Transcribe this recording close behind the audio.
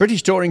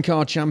British Touring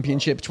Car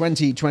Championship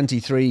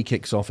 2023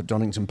 kicks off at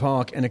Donington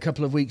Park in a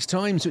couple of weeks'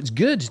 time, so it's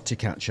good to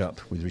catch up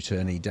with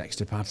returnee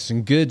Dexter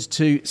Patterson. Good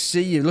to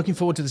see you. Looking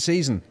forward to the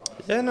season.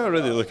 Yeah, no,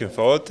 really looking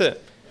forward to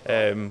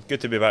it.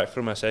 Good to be back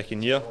for my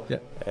second year.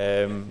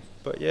 Yeah.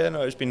 But yeah,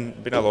 no, it's been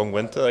a long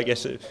winter. I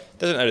guess it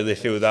doesn't really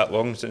feel that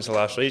long since the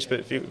last race,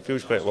 but it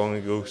feels quite long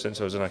ago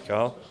since I was in a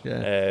car.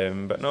 Yeah.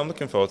 But no, I'm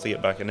looking forward to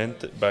get back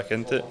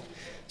into it.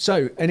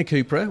 So, in a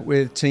Cupra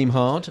with Team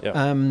Hard. Yep.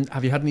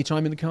 Have you had any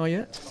time in the car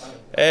yet?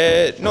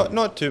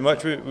 Not too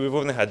much. We've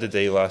only had the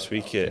day last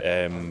week at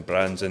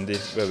Brands Indy,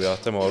 where we are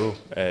tomorrow.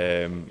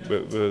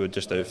 We were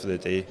just out for the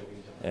day.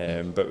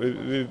 But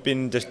we've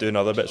been just doing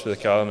other bits with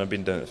the car, and I've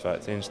been down at the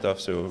factory and stuff.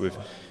 So we've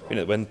been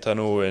at the wind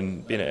tunnel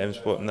and been at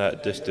M-Sport and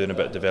that, just doing a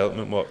bit of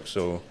development work.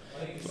 So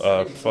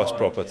our first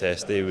proper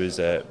test day was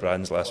at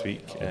Brands last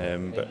week.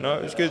 But no,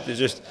 it was good. It's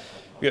just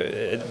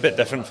a bit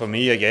different for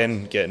me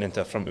again, getting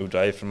into a front wheel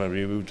drive from a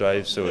rear wheel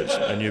drive. So it's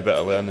a new bit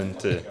of learning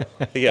to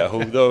get a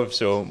hold of.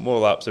 So more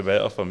laps are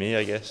better for me,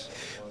 I guess.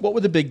 What were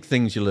the big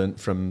things you learnt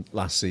from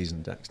last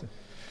season, Dexter?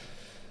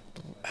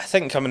 I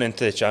think coming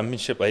into the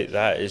championship like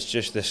that is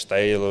just the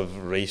style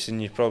of racing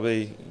you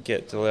probably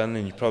get to learn,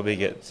 and you probably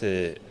get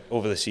to,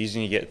 over the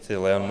season, you get to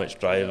learn which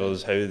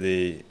drivers, how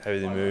they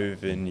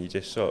move, and you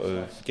just sort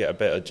of get a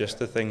better gist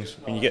of things.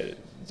 When you get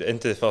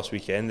into the first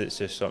weekend, it's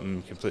just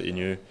something completely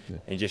new,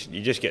 and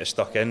you just get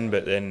stuck in.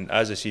 But then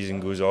as the season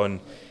goes on,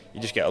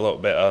 you just get a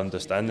lot better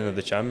understanding of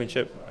the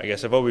championship. I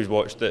guess I've always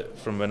watched it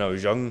from when I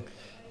was young,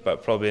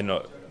 but probably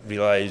not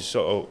realised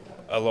sort of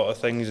a lot of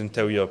things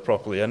until you're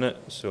properly in it.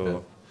 So. Yeah.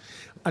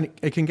 And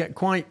it can get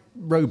quite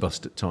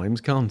robust at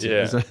times, can't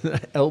it? Yeah.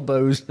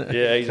 Elbows.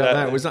 Yeah,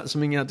 exactly. Was that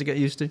something you had to get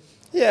used to?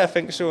 Yeah, I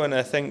think so. And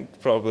I think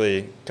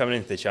probably coming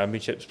into the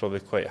championship is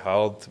probably quite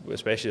hard,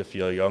 especially if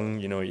you're young.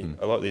 You know,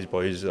 a lot of these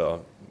boys that are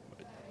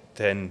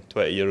 10,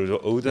 20 years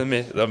older than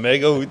me, they're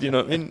mega old, you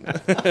know what I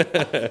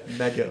mean?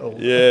 Mega old.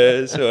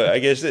 Yeah, so I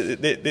guess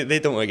they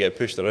don't want to get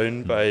pushed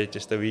around by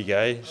just a wee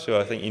guy. So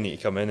I think you need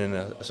to come in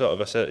and sort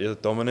of assert your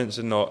dominance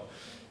and not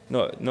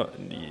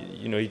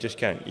you know, you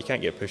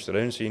can't get pushed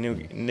around, so you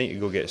need to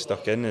go get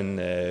stuck in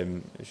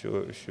and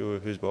show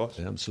who's boss.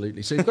 Yeah,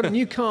 absolutely. So you've got a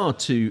new car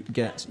to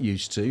get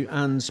used to,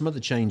 and some other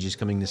changes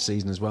coming this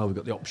season as well. We've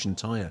got the option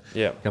tyre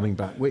coming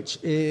back, which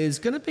is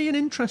going to be an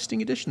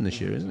interesting addition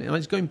this year, isn't it?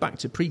 It's going back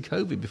to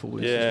pre-COVID before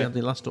we had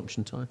the last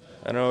option tyre.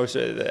 I know.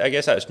 So I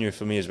guess that's new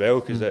for me as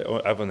well, because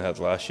I've only had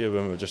last year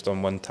when we were just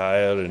on one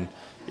tyre, and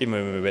even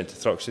when we went to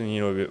Thruxton,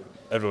 you know,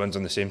 everyone's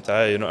on the same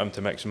tyre. You're not having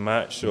to mix and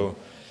match, so.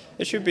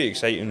 It should be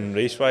exciting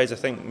race-wise. I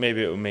think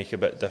maybe it will make a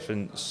bit of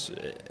difference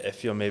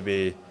if you're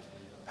maybe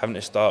having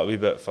to start a wee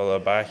bit further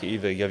back. It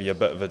either give you a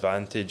bit of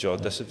advantage or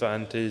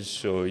disadvantage.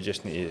 So you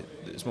just need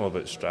to, it's more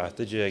about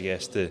strategy, I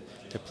guess, to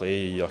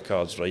play your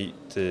cards right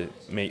to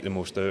make the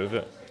most out of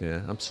it.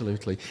 Yeah,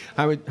 absolutely.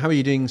 How are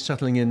you doing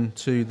settling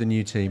into the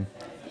new team?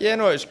 Yeah,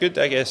 no, it's good.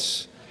 I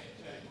guess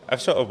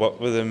I've sort of worked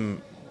with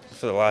them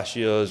for the last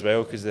year as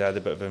well, because they had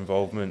a bit of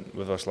involvement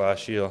with us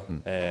last year.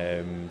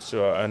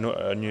 So I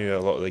knew a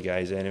lot of the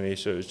guys anyway.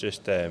 So it was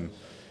just,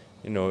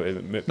 you know,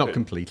 not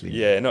completely.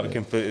 Yeah, not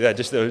completely. I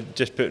just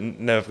put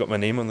now I've got my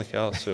name on the car. So.